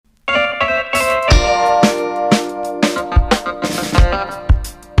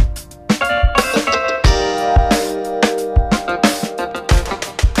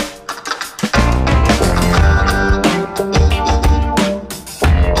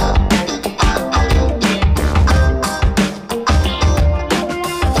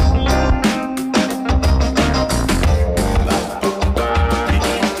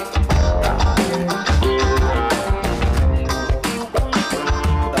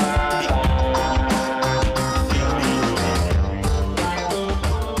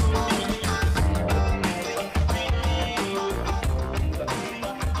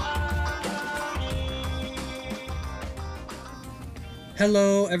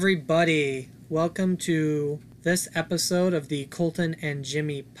Hello, everybody. Welcome to this episode of the Colton and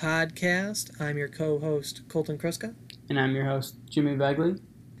Jimmy podcast. I'm your co-host, Colton Kruska. And I'm your host, Jimmy Begley.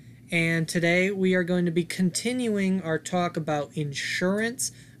 And today we are going to be continuing our talk about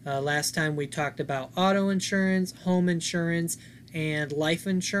insurance. Last time we talked about auto insurance, home insurance, and life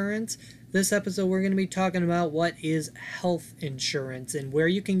insurance. This episode we're going to be talking about what is health insurance and where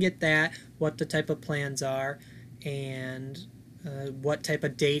you can get that, what the type of plans are, and what type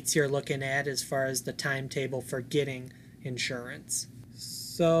of dates you're looking at as far as the timetable for getting insurance.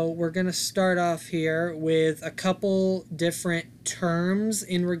 So we're going to start off here with a couple different terms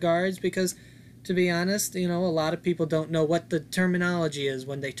in regards because, to be honest, a lot of people don't know what the terminology is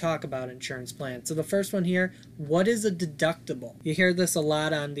when they talk about insurance plans. So the first one here, what is a deductible? You hear this a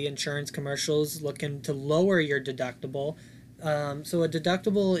lot on the insurance commercials looking to lower your deductible. So a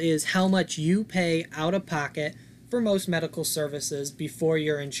deductible is how much you pay out of pocket for most medical services before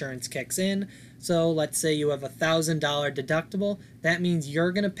your insurance kicks in. So let's say you have $1,000 deductible. That means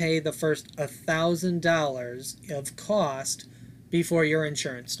you're going to pay the first $1,000 of cost before your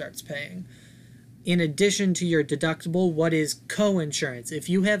insurance starts paying. In addition to your deductible, what is coinsurance? If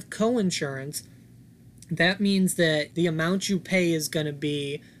you have coinsurance, that means that the amount you pay is going to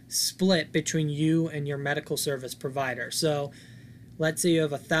be split between you and your medical service provider. So let's say you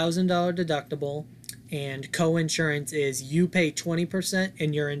have $1,000 deductible, and coinsurance is you pay 20%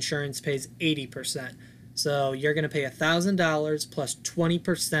 and your insurance pays 80%. So you're going to pay $1,000 plus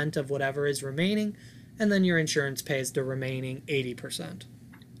 20% of whatever is remaining, and then your insurance pays the remaining 80%.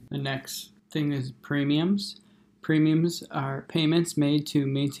 The next thing is premiums. Premiums are payments made to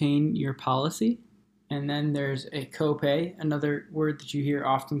maintain your policy. And then there's a copay, another word that you hear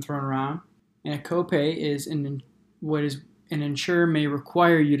often thrown around. And a copay is what is an insurer may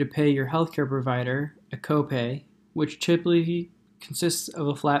require you to pay your healthcare provider a copay, which typically consists of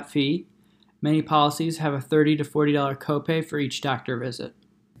a flat fee. Many policies have a $30 to $40 copay for each doctor visit.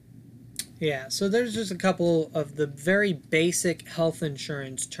 Yeah, so there's just a couple of the very basic health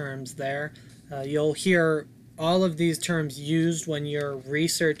insurance terms there. You'll hear all of these terms used when you're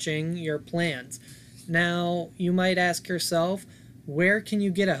researching your plans. Now, you might ask yourself, where can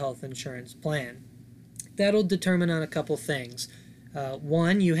you get a health insurance plan? That'll determine on a couple things.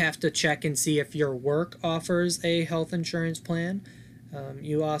 One, you have to check and see if your work offers a health insurance plan.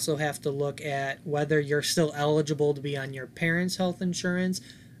 You also have to look at whether you're still eligible to be on your parents' health insurance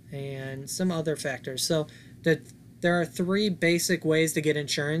and some other factors. So there are three basic ways to get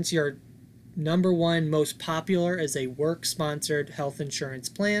insurance. Your number one most popular is a work-sponsored health insurance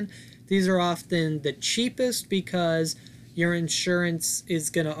plan. These are often the cheapest because your insurance is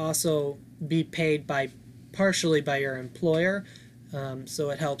going to also be paid partially by your employer.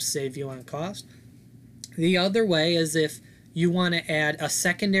 So it helps save you on cost. The other way is if you want to add a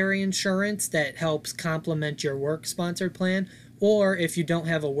secondary insurance that helps complement your work-sponsored plan, or if you don't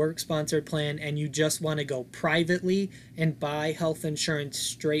have a work-sponsored plan and you just want to go privately and buy health insurance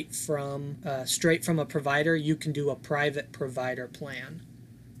straight from a provider, you can do a private provider plan.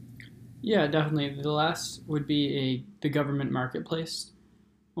 Yeah, definitely. The last would be the government marketplace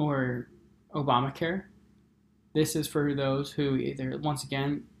or Obamacare. This is for those who either, once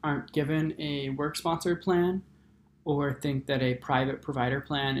again, aren't given a work-sponsored plan or think that a private provider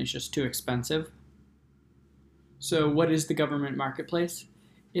plan is just too expensive. So what is the government marketplace?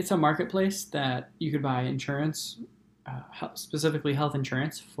 It's a marketplace that you could buy insurance, specifically health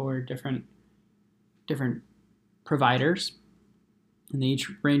insurance, for different providers, and they each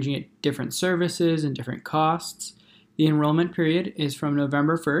ranging at different services and different costs. The enrollment period is from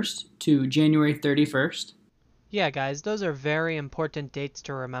November 1st to January 31st. Yeah, guys, those are very important dates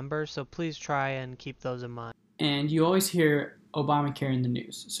to remember, so please try and keep those in mind. And you always hear Obamacare in the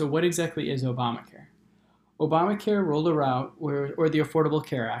news. So what exactly is Obamacare? Obamacare rolled around, or the Affordable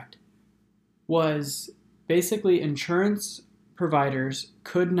Care Act, was basically insurance providers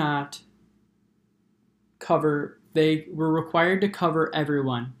could not cover, they were required to cover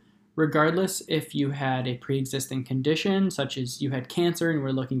everyone, regardless if you had a pre-existing condition, such as you had cancer and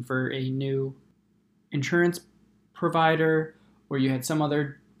were looking for a new insurance provider, or you had some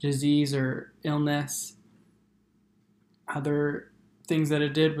other disease or illness. Other things that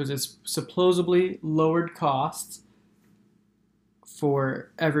it did was it supposedly lowered costs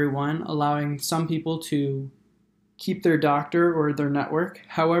for everyone, allowing some people to keep their doctor or their network.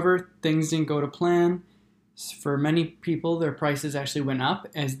 However, things didn't go to plan. For many people, their prices actually went up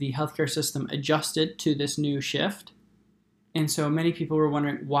as the healthcare system adjusted to this new shift. And so many people were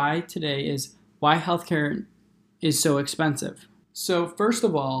wondering why healthcare is so expensive. So first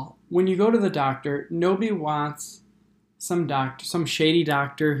of all, when you go to the doctor, nobody wants some shady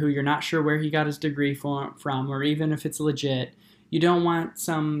doctor who you're not sure where he got his degree from, or even if it's legit. You don't want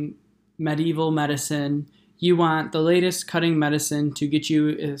some medieval medicine. You want the latest cutting medicine to get you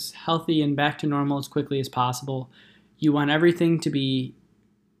as healthy and back to normal as quickly as possible. You want everything to be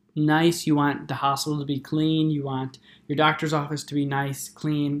nice. You want the hospital to be clean. You want your doctor's office to be nice,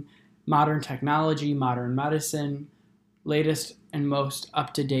 clean, modern technology, modern medicine, latest and most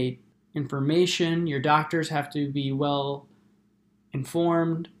up-to-date information. Your doctors have to be well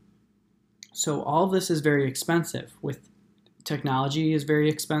informed. So all this is very expensive. With technology is very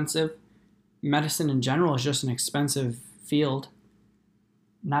expensive. Medicine in general is just an expensive field.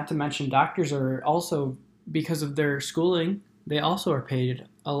 Not to mention doctors are also, because of their schooling, they also are paid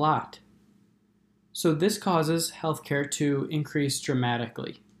a lot. So this causes healthcare to increase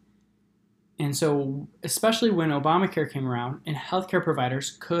dramatically. And so, especially when Obamacare came around and healthcare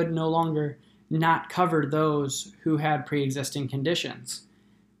providers could no longer not cover those who had pre-existing conditions.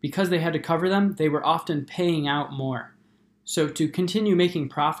 Because they had to cover them, they were often paying out more. So to continue making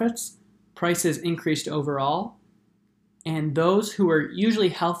profits, prices increased overall. And those who were usually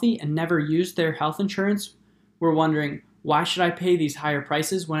healthy and never used their health insurance were wondering, why should I pay these higher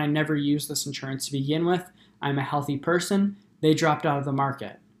prices when I never used this insurance to begin with? I'm a healthy person. They dropped out of the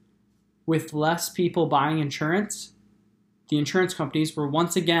market. With less people buying insurance, the insurance companies were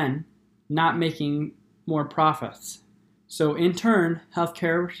once again not making more profits. So in turn,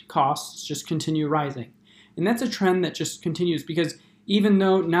 healthcare costs just continue rising. And that's a trend that just continues, because even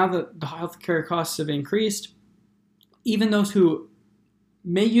though now that the healthcare costs have increased, even those who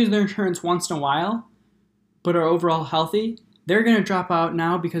may use their insurance once in a while but are overall healthy, they're going to drop out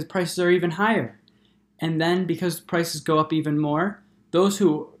now because prices are even higher. And then because prices go up even more, those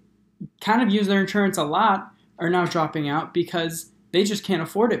who kind of use their insurance a lot are now dropping out because they just can't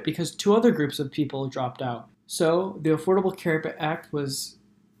afford it, because two other groups of people dropped out. So the Affordable Care Act was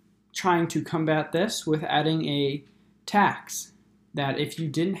trying to combat this with adding a tax that if you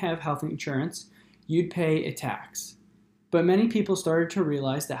didn't have health insurance, you'd pay a tax. But many people started to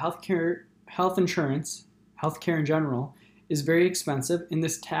realize that health insurance, healthcare in general, is very expensive, and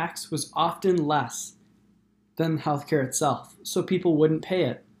this tax was often less than healthcare itself, so people wouldn't pay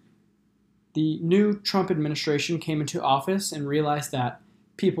it. The new Trump administration came into office and realized that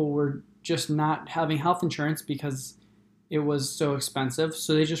people were just not having health insurance because it was so expensive,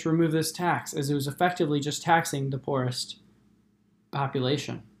 so they just removed this tax, as it was effectively just taxing the poorest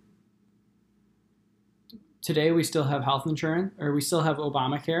population. Today we still have health insurance, or we still have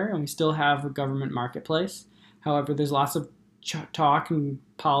Obamacare, and we still have a government marketplace. However, there's lots of talk and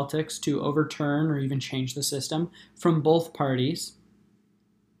politics to overturn or even change the system from both parties.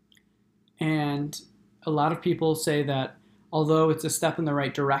 And a lot of people say that although it's a step in the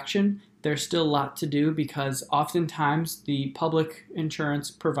right direction, there's still a lot to do, because oftentimes the public insurance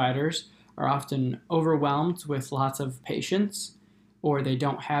providers are often overwhelmed with lots of patients, or they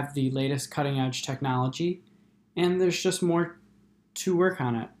don't have the latest cutting edge technology, and there's just more to work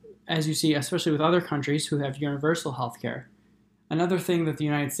on it, as you see, especially with other countries who have universal health care. Another thing that the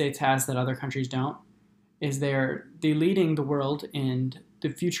United States has that other countries don't is they're leading the world in the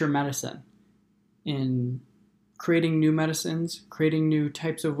future medicine, in creating new medicines, creating new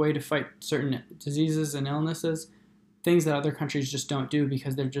types of way to fight certain diseases and illnesses, things that other countries just don't do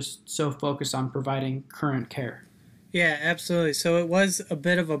because they're just so focused on providing current care. Yeah, absolutely. So it was a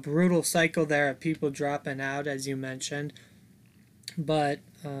bit of a brutal cycle there of people dropping out, as you mentioned, but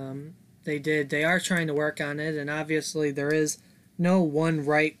they are trying to work on it, and obviously there is no one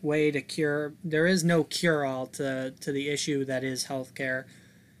right way to cure. There is no cure-all to the issue that is healthcare.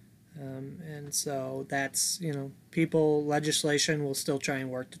 And so that's, legislation will still try and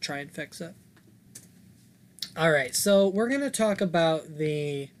work to try and fix it. All right, so we're going to talk about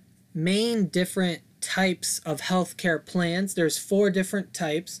the main different types of healthcare plans. There's 4 different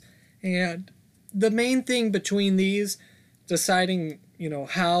types, and the main thing between these, deciding,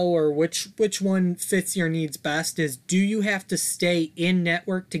 how or which one fits your needs best, is, do you have to stay in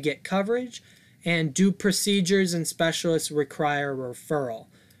network to get coverage, and do procedures and specialists require referral?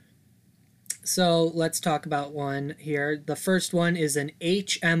 So let's talk about one here. The first one is an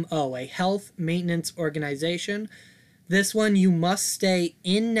HMO, a health maintenance organization. This one, you must stay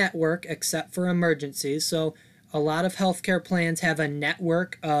in network except for emergencies. So a lot of healthcare plans have a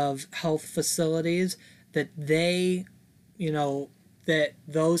network of health facilities that that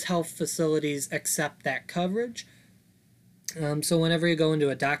those health facilities accept that coverage. So whenever you go into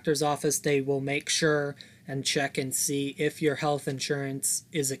a doctor's office, they will make sure and check and see if your health insurance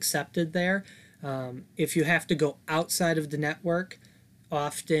is accepted there. If you have to go outside of the network,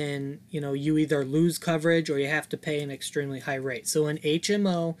 often, you either lose coverage or you have to pay an extremely high rate. So in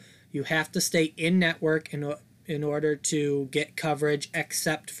HMO, you have to stay in network in order to get coverage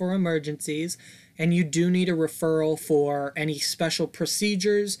except for emergencies. And you do need a referral for any special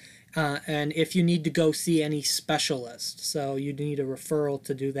procedures and if you need to go see any specialist. So you need a referral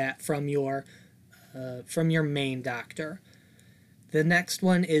to do that from your main doctor. The next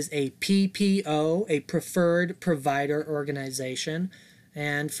one is a PPO, a preferred provider organization.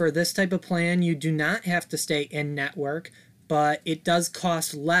 And for this type of plan, you do not have to stay in network, but it does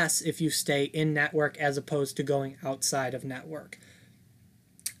cost less if you stay in network as opposed to going outside of network.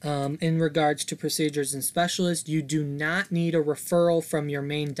 In regards to procedures and specialists, you do not need a referral from your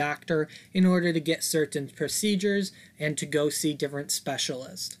main doctor in order to get certain procedures and to go see different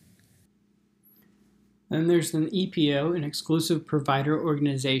specialists. Then there's an EPO, an exclusive provider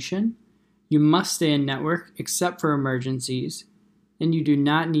organization. You must stay in network except for emergencies, and you do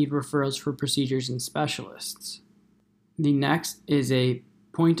not need referrals for procedures and specialists. The next is a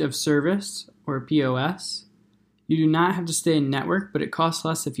point of service, or POS. You do not have to stay in network, but it costs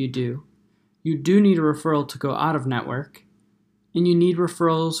less if you do. You do need a referral to go out of network, and you need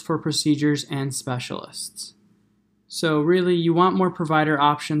referrals for procedures and specialists. So really, you want more provider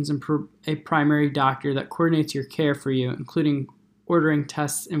options and a primary doctor that coordinates your care for you, including ordering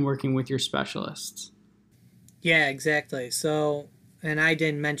tests and working with your specialists. Yeah, exactly. So, and I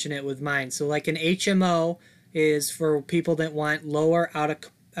didn't mention it with mine. So like an HMO is for people that want lower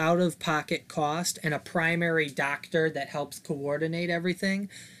out-of-pocket cost and a primary doctor that helps coordinate everything.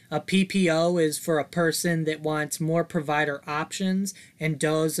 A PPO is for a person that wants more provider options and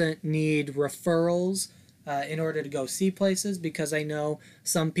doesn't need referrals in order to go see places, because I know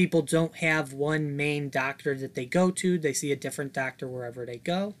some people don't have one main doctor that they go to. They see a different doctor wherever they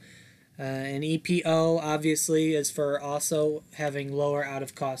go. An EPO obviously is for also having lower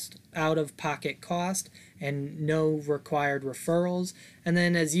out-of-pocket cost and no required referrals. And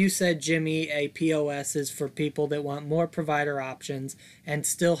then, as you said, Jimmy, a POS is for people that want more provider options and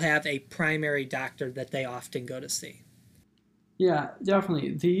still have a primary doctor that they often go to see. Yeah,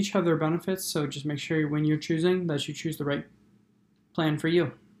 definitely. They each have their benefits, so just make sure when you're choosing that you choose the right plan for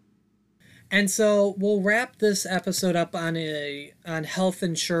you. And so we'll wrap this episode up on health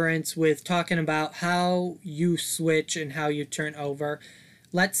insurance with talking about how you switch and how you turn over.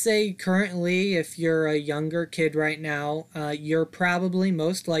 Let's say currently, if you're a younger kid right now, you're probably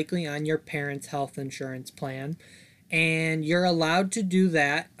most likely on your parents' health insurance plan. And you're allowed to do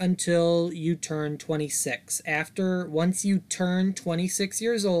that until you turn 26. Once you turn 26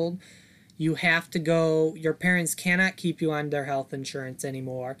 years old, you have to go. Your parents cannot keep you on their health insurance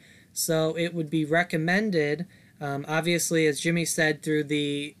anymore. So it would be recommended, obviously, as Jimmy said, through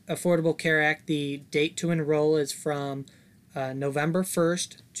the Affordable Care Act, the date to enroll is from November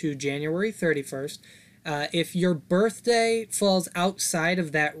 1st to January 31st. If your birthday falls outside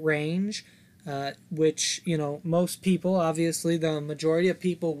of that range, which, most people, obviously, the majority of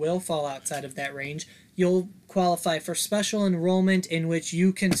people will fall outside of that range, you'll qualify for special enrollment in which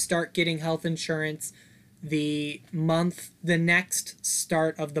you can start getting health insurance the next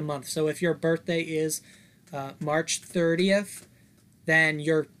start of the month. So if your birthday is March 30th, then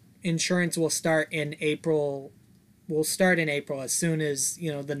your insurance will start in April. As soon as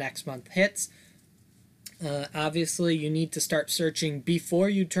the next month hits. Obviously, you need to start searching before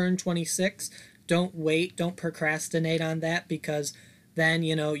you turn 26. Don't wait. Don't procrastinate on that, because then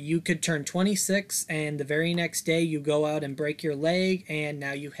you could turn 26 and the very next day you go out and break your leg and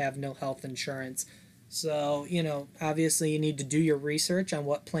now you have no health insurance. So, obviously you need to do your research on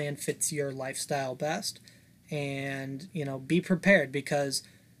what plan fits your lifestyle best and, be prepared, because,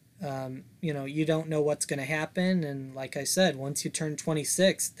 you don't know what's going to happen. And like I said, once you turn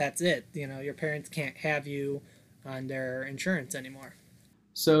 26, that's it. Your parents can't have you on their insurance anymore.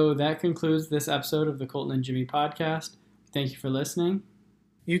 So that concludes this episode of the Colton and Jimmy podcast. Thank you for listening.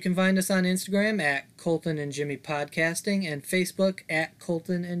 You can find us on Instagram at Colton and Jimmy Podcasting and Facebook at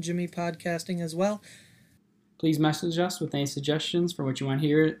Colton and Jimmy Podcasting as well. Please message us with any suggestions for what you want to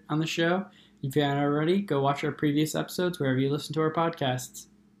hear on the show. If you haven't already, go watch our previous episodes wherever you listen to our podcasts.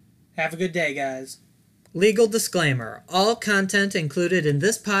 Have a good day, guys. Legal disclaimer. All content included in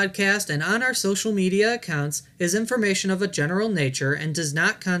this podcast and on our social media accounts is information of a general nature and does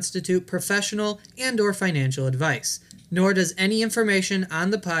not constitute professional and/or financial advice. Nor does any information on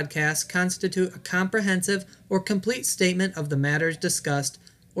the podcast constitute a comprehensive or complete statement of the matters discussed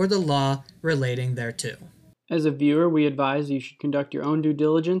or the law relating thereto. As a viewer, we advise you should conduct your own due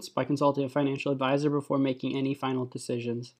diligence by consulting a financial advisor before making any final decisions.